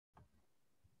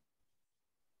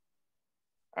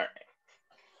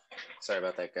Sorry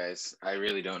about that, guys. I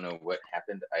really don't know what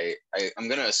happened. I'm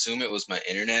gonna assume it was my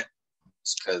internet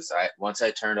because once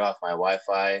I turned off my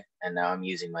Wi-Fi and now I'm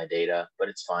using my data, but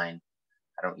it's fine.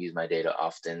 I don't use my data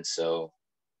often, so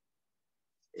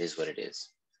it is what it is.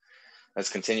 Let's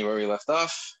continue where we left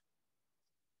off.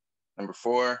 Number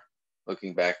 4,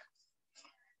 looking back.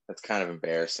 That's kind of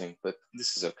embarrassing, but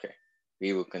this is okay.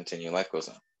 We will continue. Life goes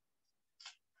on.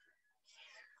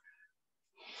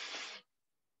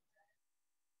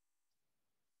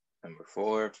 Number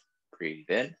 4, breathe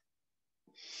in.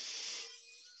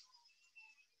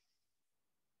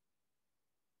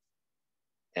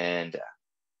 And out.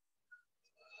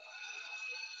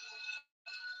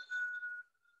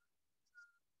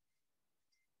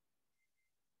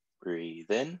 Breathe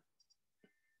in.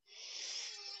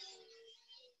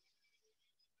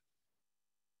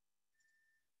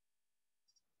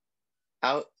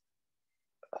 Out.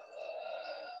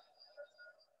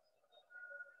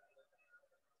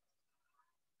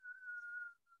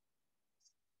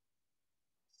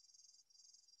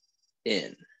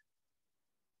 In.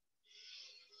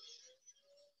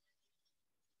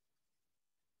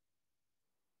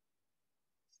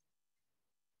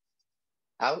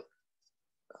 Out.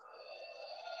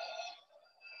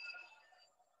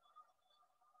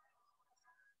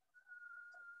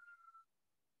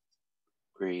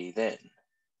 Breathe in.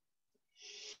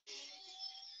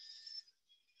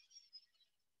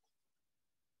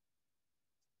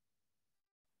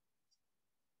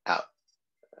 Out.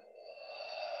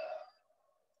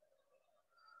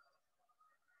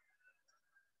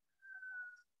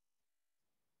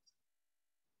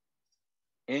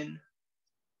 In.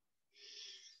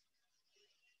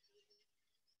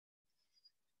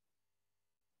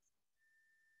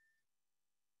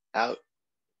 Out.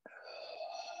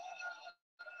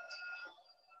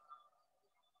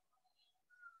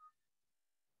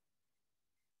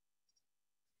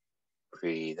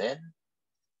 Breathe in.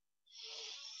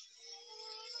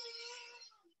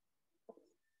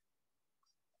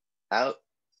 Out.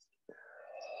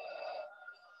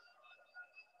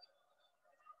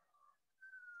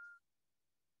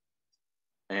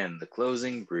 And the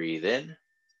closing, breathe in.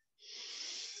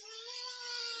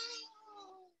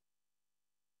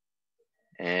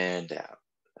 And out.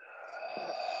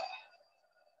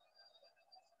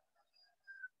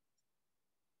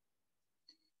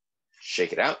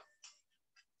 Shake it out.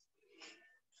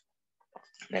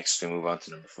 Next, we move on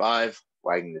to number 5,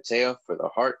 wagging the tail for the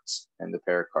heart and the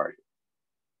pericardium.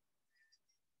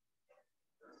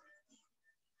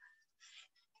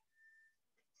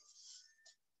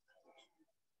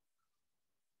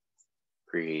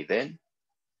 Breathe in.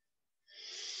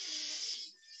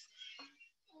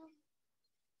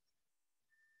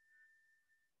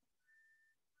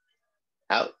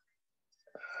 Out.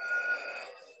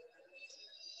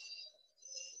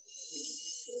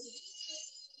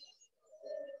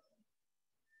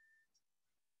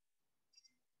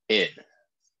 In.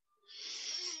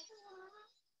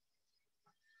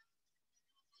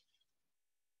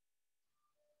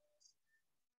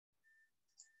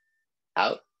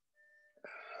 Out.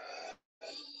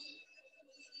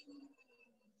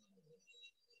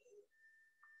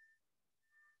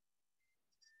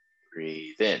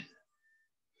 Breathe in.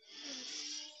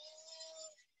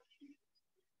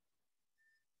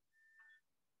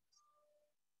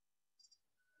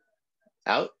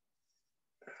 Out.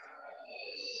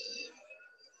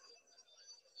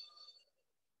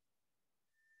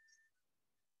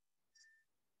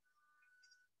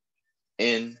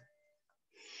 In.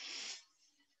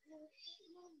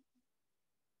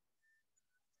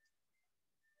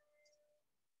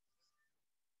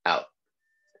 Out.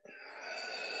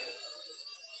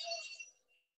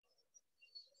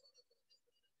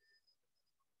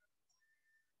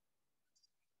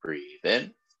 Breathe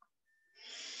in.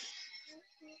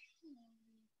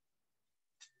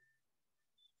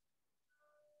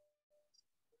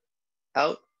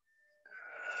 Out.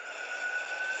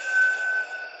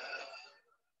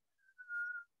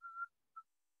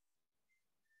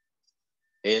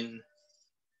 In.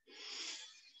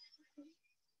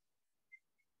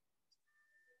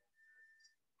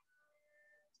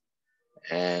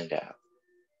 And out.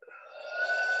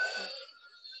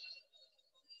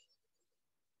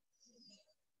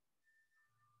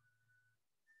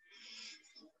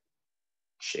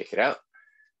 Shake it out.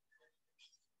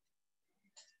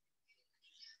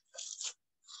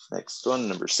 Next one,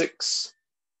 number 6,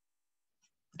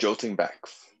 jolting back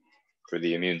for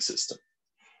the immune system.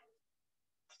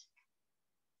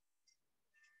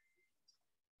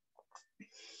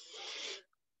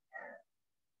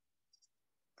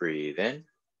 Breathe in.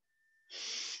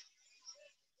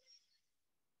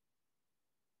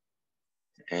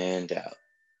 and out.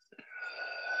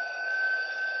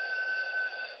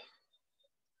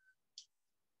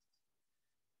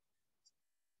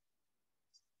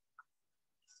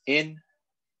 In,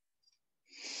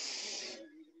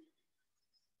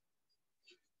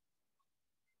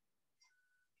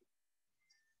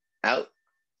 out,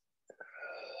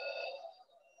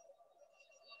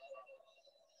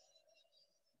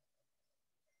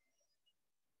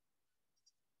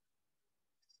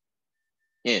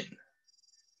 in,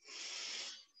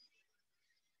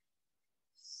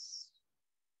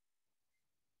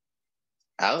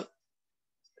 out,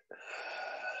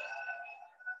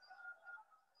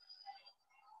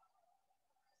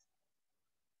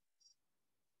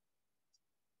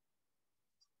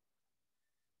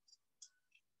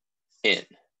 in,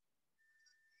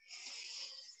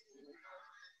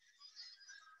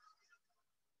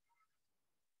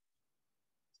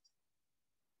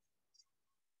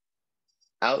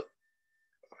 out,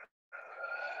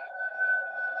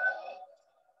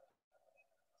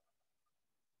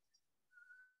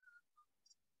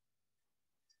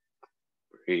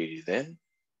 breathe in,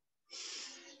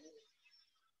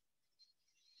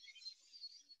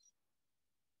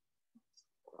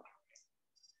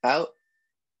 out,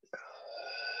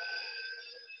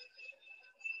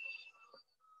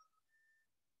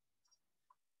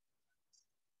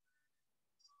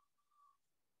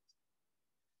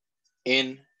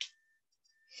 in,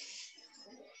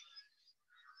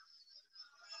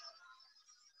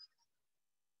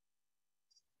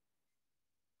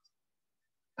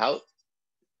 out,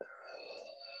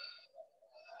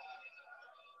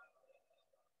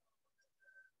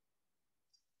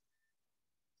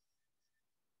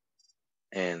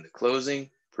 and the closing,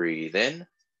 breathe in,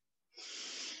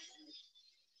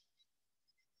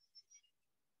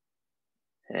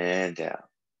 and out.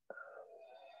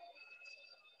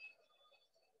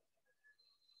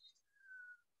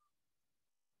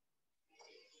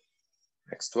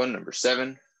 Next one, number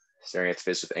 7, staring at the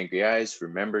fist with angry eyes.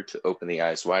 Remember to open the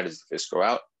eyes wide as the fist go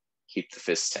out. Keep the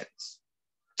fist tense.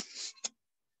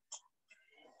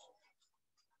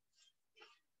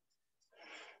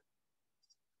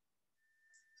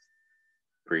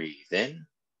 Breathe in,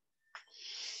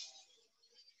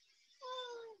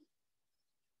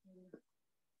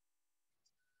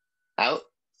 out,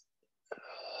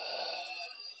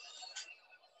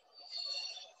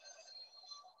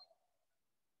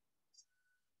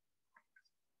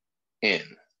 in,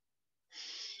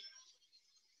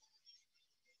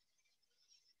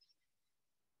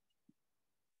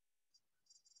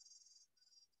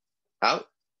 out,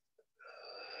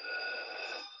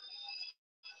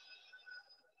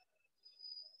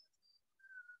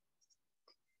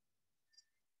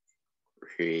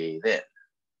 breathe in,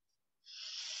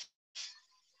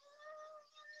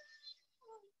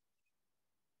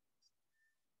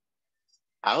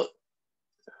 out,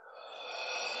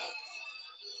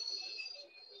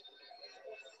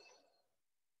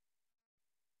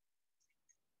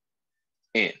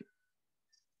 in,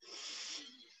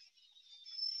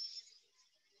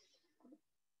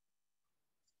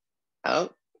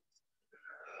 out,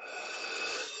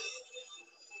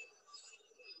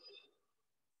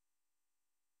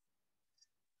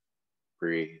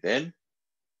 breathe in,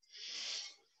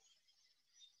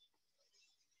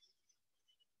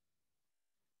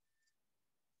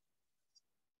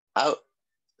 out,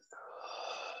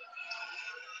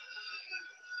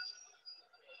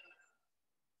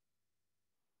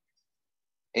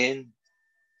 in,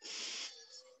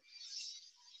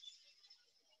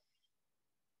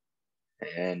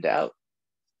 and out.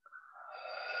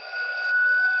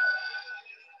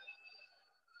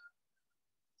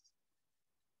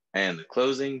 And the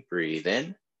closing, breathe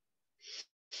in,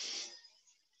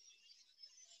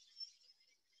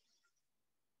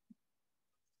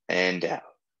 and out.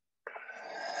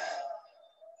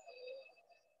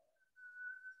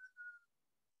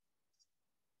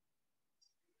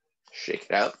 Shake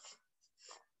it out.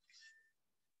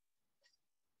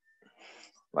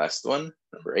 Last one,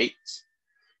 number 8,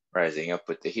 rising up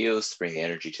with the heels to bring the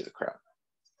energy to the crown.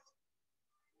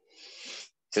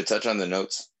 To touch on the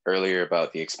notes earlier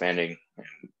about the expanding,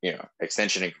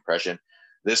 extension and compression,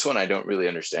 this one I don't really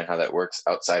understand how that works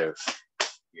outside of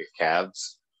your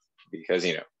calves, because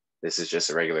this is just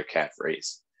a regular calf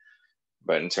raise.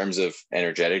 But in terms of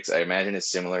energetics, I imagine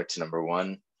it's similar to number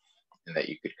 1, in that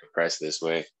you could compress this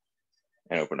way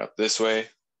and open up this way.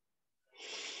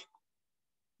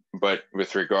 But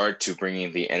with regard to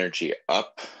bringing the energy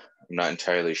up, I'm not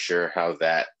entirely sure how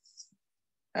that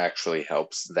actually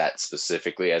helps that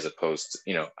specifically, as opposed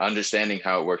to, understanding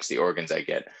how it works, the organs I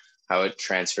get. How it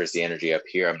transfers the energy up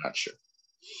here, I'm not sure.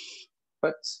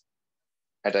 But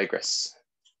I digress.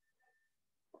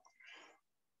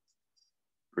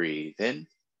 Breathe in.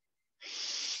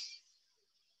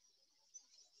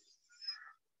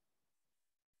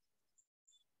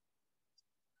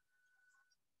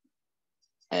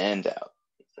 And out.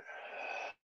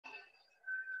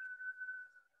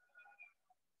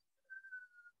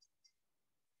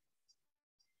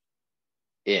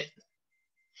 In.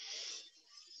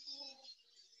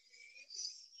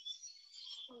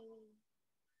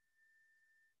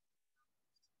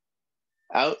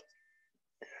 Out.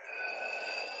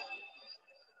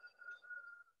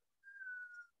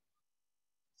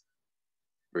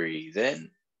 Breathe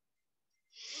in.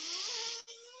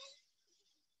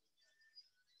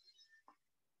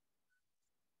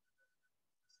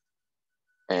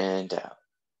 And out.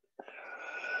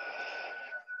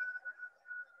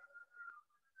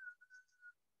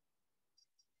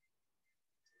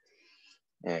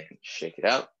 And shake it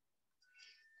out.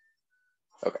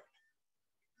 Okay.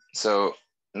 So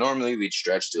normally we'd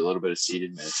stretch, do a little bit of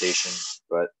seated meditation,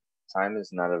 but time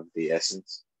is not of the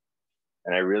essence.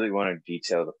 And I really want to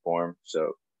detail the form.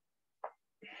 So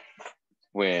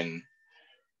when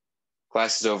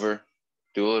class is over,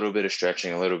 do a little bit of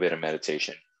stretching, a little bit of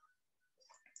meditation.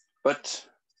 But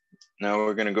now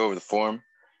we're going to go over the form,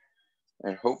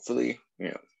 and hopefully,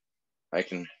 I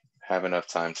can have enough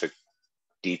time to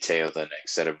detail the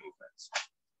next set of movements.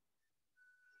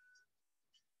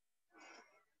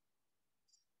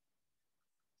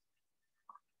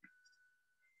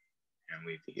 And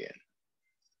we begin.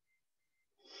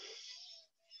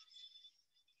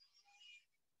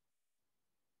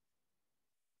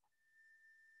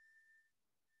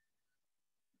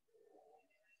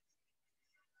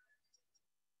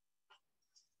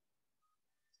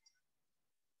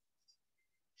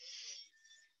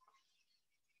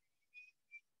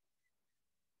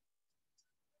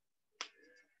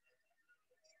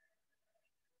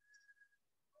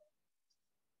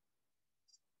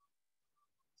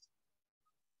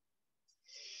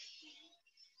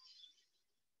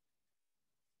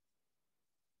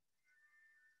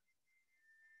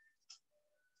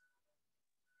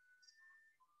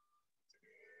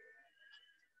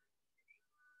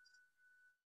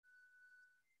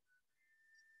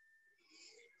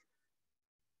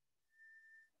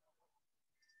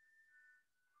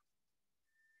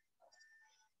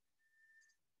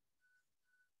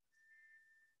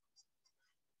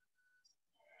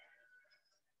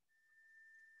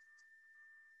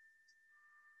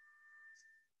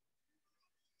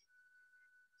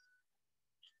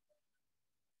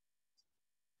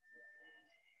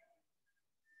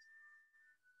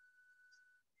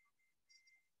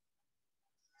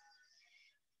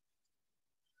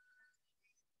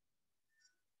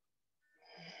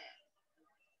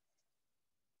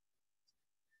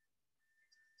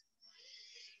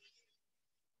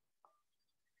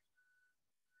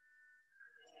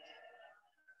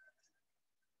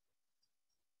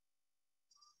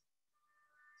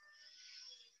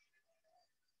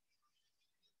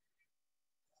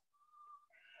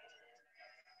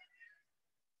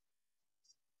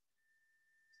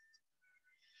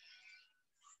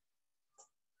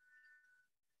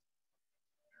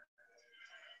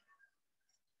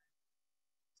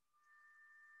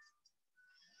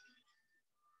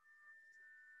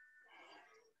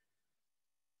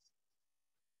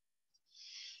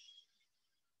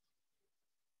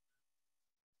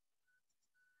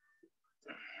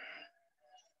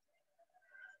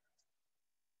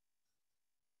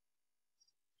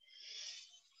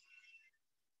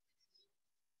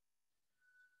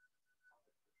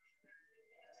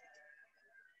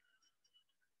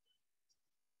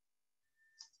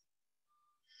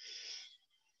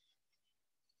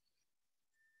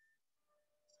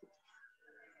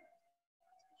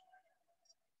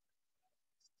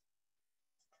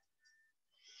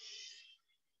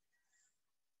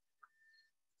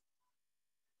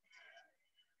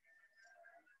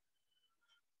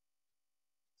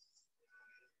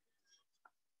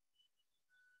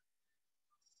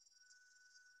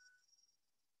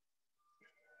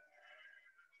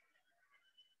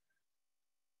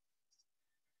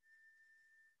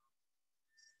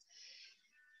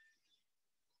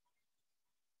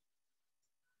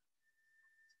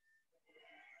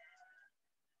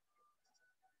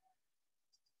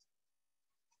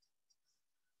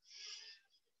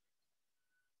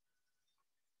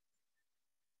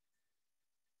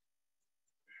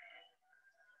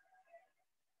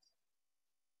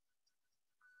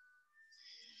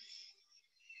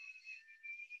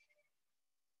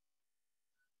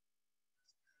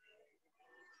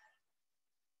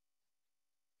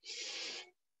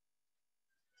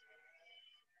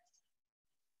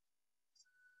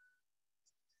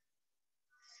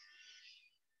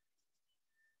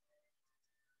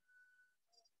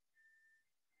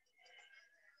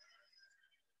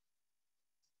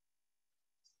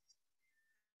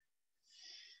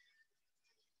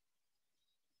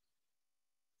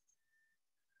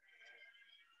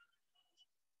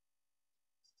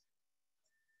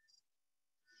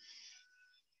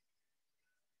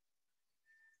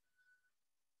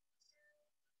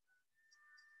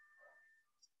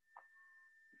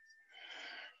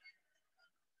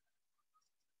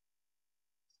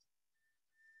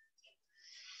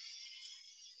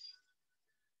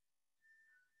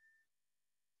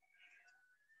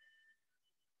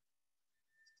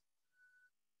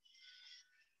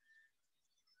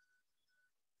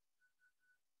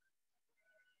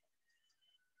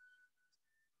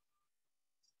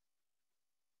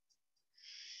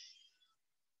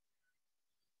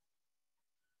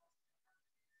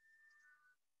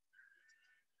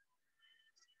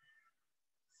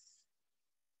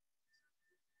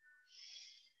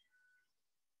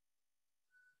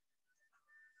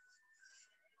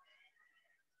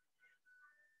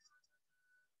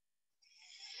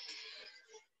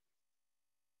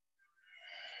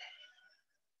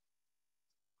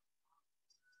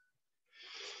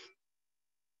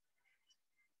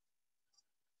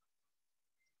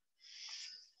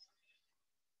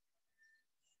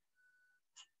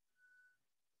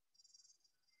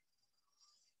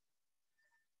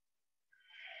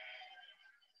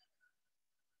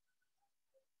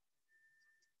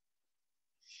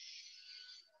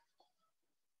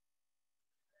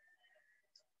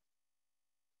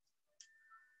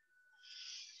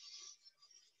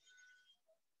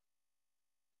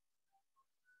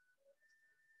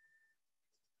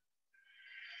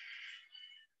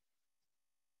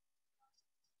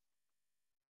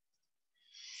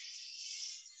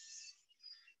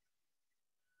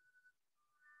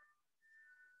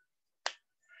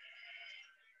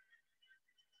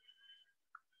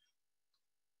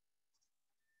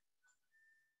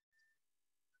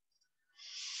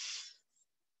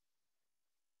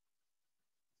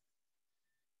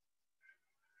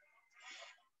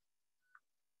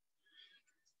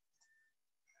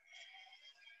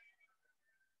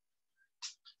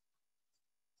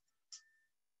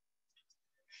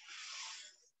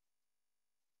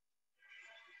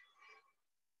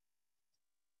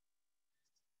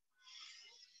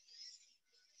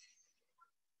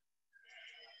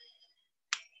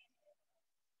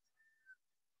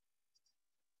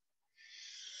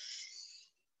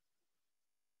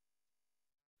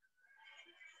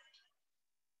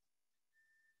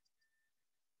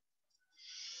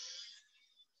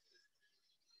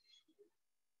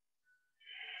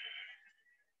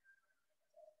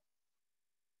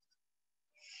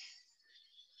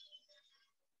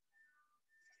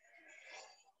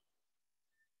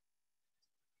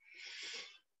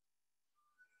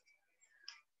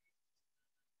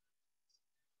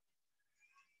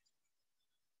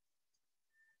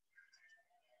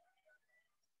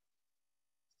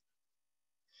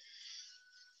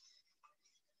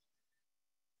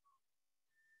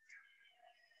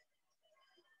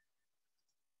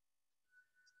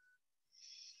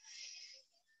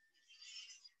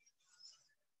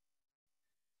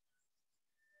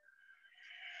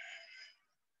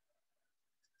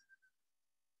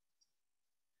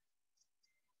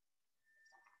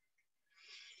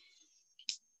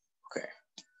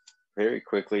 very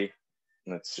quickly,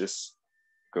 let's just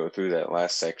go through that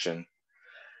last section.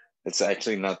 It's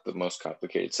actually not the most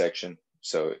complicated section,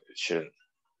 so it shouldn't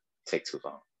take too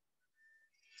long.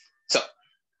 So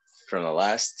from the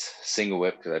last single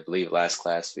whip, because I believe last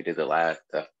class we did that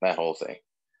whole thing.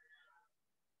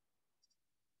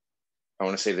 I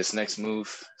want to say this next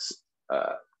move,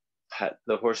 pat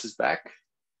the horse's back.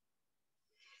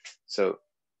 So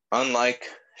unlike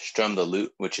strum the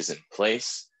lute, which is in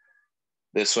place,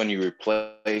 this one you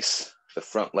replace the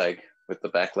front leg with the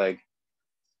back leg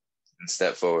and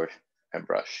step forward and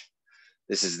brush.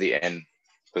 This is the end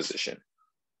position.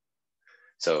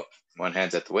 So one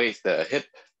hand's at the waist, the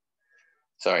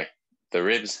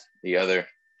ribs, the other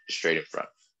straight in front.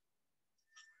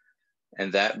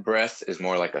 And that breath is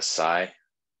more like a sigh,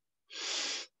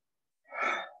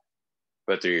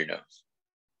 but through your nose.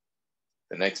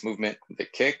 The next movement, the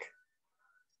kick,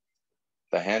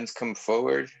 the hands come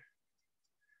forward,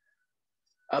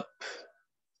 up,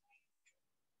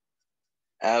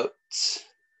 out,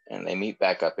 and they meet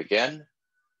back up again.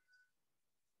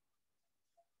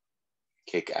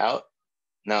 Kick out.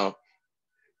 Now,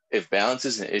 if balance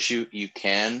is an issue, you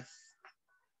can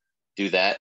do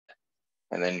that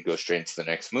and then go straight into the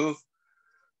next move.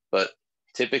 But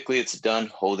typically it's done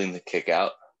holding the kick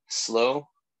out slow,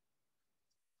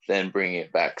 then bring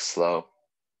it back slow.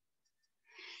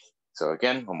 So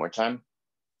again, one more time.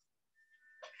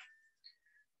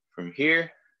 From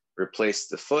here, replace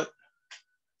the foot.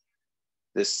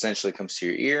 This essentially comes to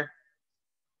your ear.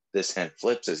 This hand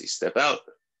flips as you step out,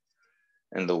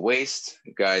 and the waist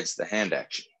guides the hand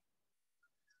action.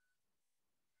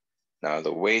 Now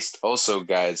the waist also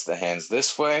guides the hands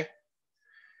this way,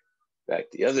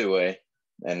 back the other way,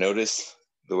 and notice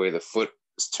the way the foot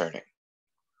is turning.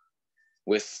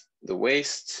 With the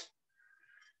waist,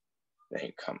 then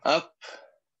you come up,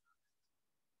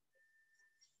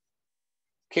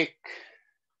 kick,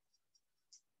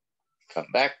 come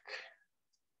back.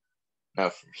 Now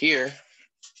from here,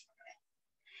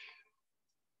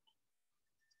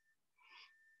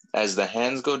 as the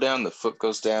hands go down, the foot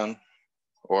goes down,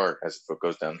 or as the foot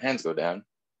goes down, the hands go down. And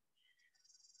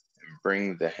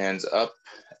bring the hands up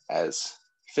as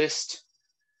fist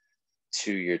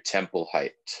to your temple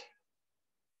height.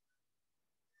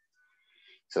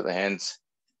 So the hands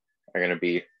are going to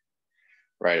be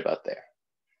right about there.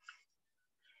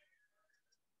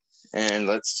 And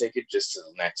let's take it just to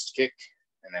the next kick,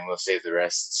 and then we'll save the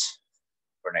rest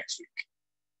for next week.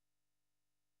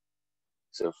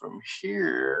 So from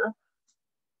here,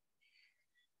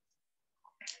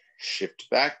 shift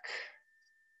back,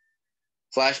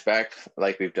 flashback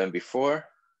like we've done before.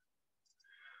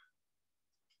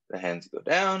 The hands go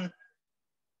down,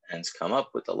 hands come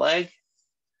up with the leg,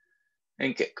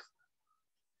 and kick.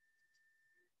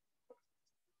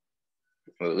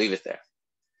 We'll leave it there.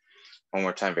 One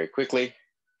more time very quickly.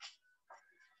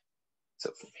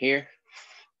 So from here,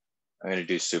 I'm going to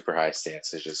do super high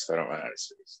stances just so I don't run out of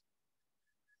space.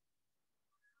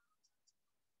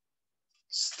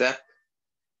 Step,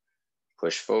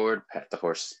 push forward, pat the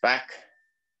horse's back,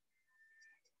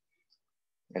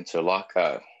 interlock.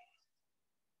 I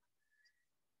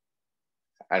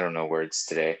don't know words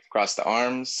today. Cross the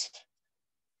arms,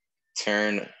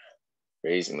 turn,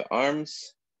 raising the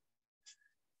arms,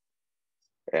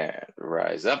 and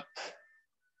rise up.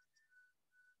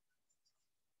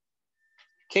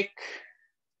 Kick,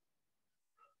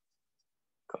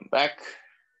 come back,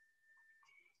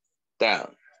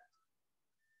 down.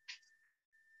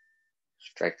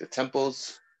 Strike the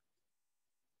temples,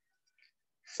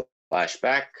 flash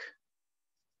back,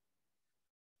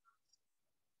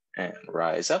 and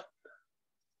rise up,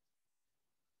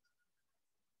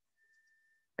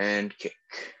 and kick.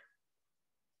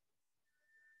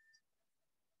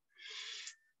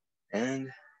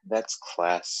 And that's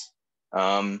class.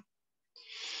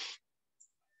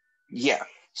 Yeah,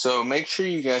 so make sure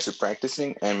you guys are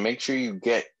practicing and make sure you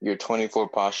get your 24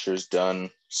 postures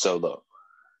done solo.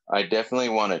 I definitely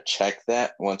want to check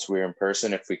that once we're in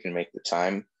person, if we can make the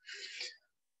time.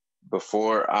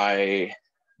 Before I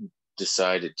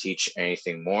decide to teach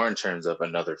anything more in terms of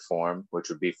another form, which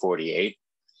would be 48,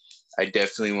 I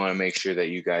definitely want to make sure that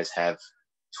you guys have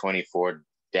 24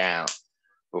 down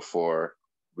before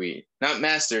we, not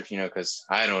mastered, because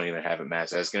I don't even have it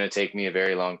mastered. It's going to take me a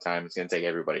very long time. It's going to take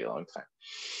everybody a long time.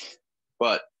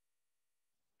 But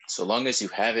so long as you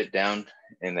have it down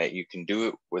and that you can do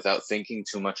it without thinking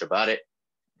too much about it,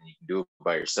 and you can do it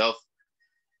by yourself,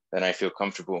 then I feel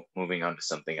comfortable moving on to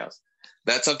something else.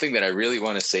 That's something that I really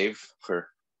want to save for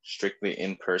strictly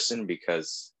in person,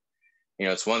 because,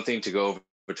 it's one thing to go over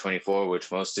 24,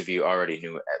 which most of you already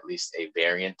knew at least a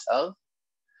variant of.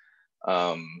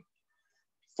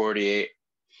 48,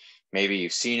 maybe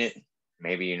you've seen it,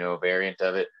 maybe you know a variant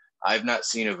of it. I've not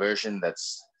seen a version that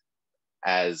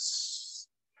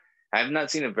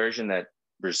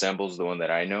resembles the one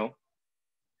that I know.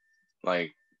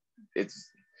 Like,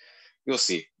 you'll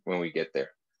see when we get there.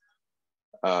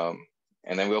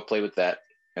 And then we'll play with that,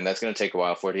 and that's going to take a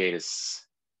while. 48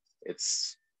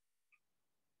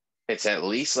 it's at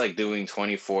least like doing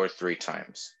 24 3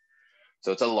 times.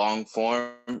 So it's a long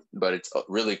form, but it's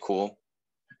really cool.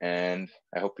 And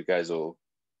I hope you guys will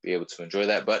be able to enjoy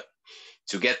that. But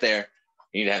to get there,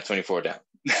 you need to have 24 down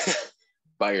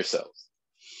by yourselves.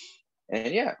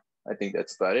 And yeah, I think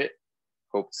that's about it.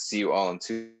 Hope to see you all on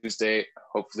Tuesday.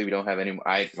 Hopefully we don't have any more.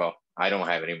 I don't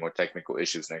have any more technical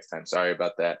issues next time. Sorry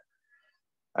about that.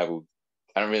 I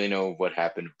don't really know what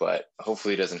happened, but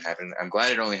hopefully it doesn't happen. I'm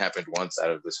glad it only happened once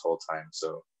out of this whole time.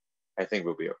 So I think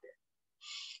we'll be okay.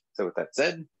 So with that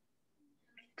said,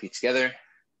 feet together,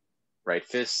 right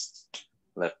fist,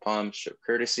 left palm, show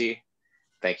courtesy.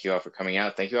 Thank you all for coming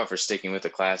out. Thank you all for sticking with the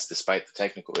class despite the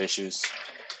technical issues.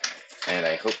 And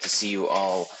I hope to see you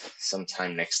all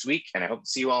sometime next week. And I hope to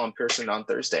see you all in person on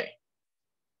Thursday.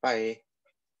 Bye.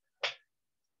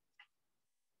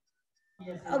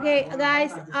 Okay,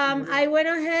 guys, I went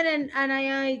ahead and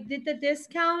I did the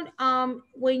discount.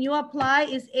 When you apply,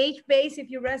 it's age-based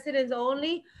if you're residents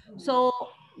only. So,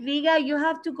 Liga, you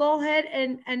have to go ahead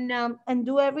and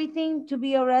do everything to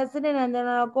be a resident, and then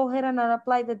I'll go ahead and I'll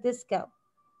apply the discount.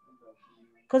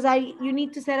 Because you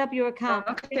need to set up your account.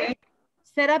 Okay.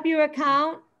 Set up your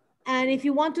account, and if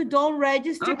you want to don't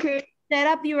register, okay. Set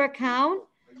up your account,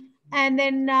 and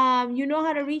then you know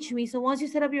how to reach me. So once you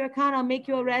set up your account, I'll make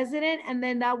you a resident, and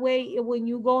then that way when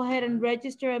you go ahead and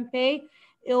register and pay,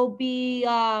 it's a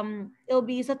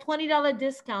 $20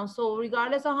 discount. So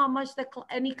regardless of how much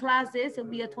any class is, it'll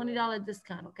be a $20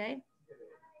 discount. Okay.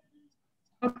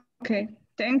 Okay,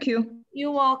 thank you.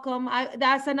 You're welcome.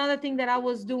 That's another thing that I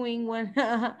was doing when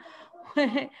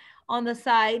on the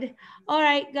side. All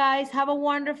right, guys, have a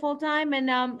wonderful time.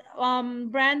 And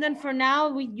Brandon, for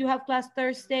now, you have class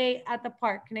Thursday at the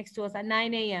park next to us at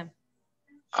 9 a.m.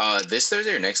 This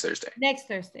Thursday or next Thursday? Next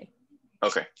Thursday.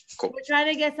 Okay, cool. We're trying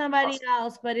to get somebody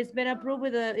else, but it's been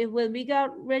approved when we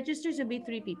got registered, it'll be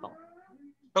 3 people.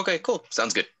 Okay, cool.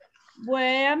 Sounds good.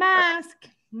 Wear a mask.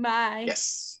 Bye.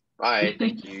 Yes. Bye.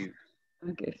 Thank you.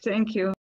 Okay, thank you.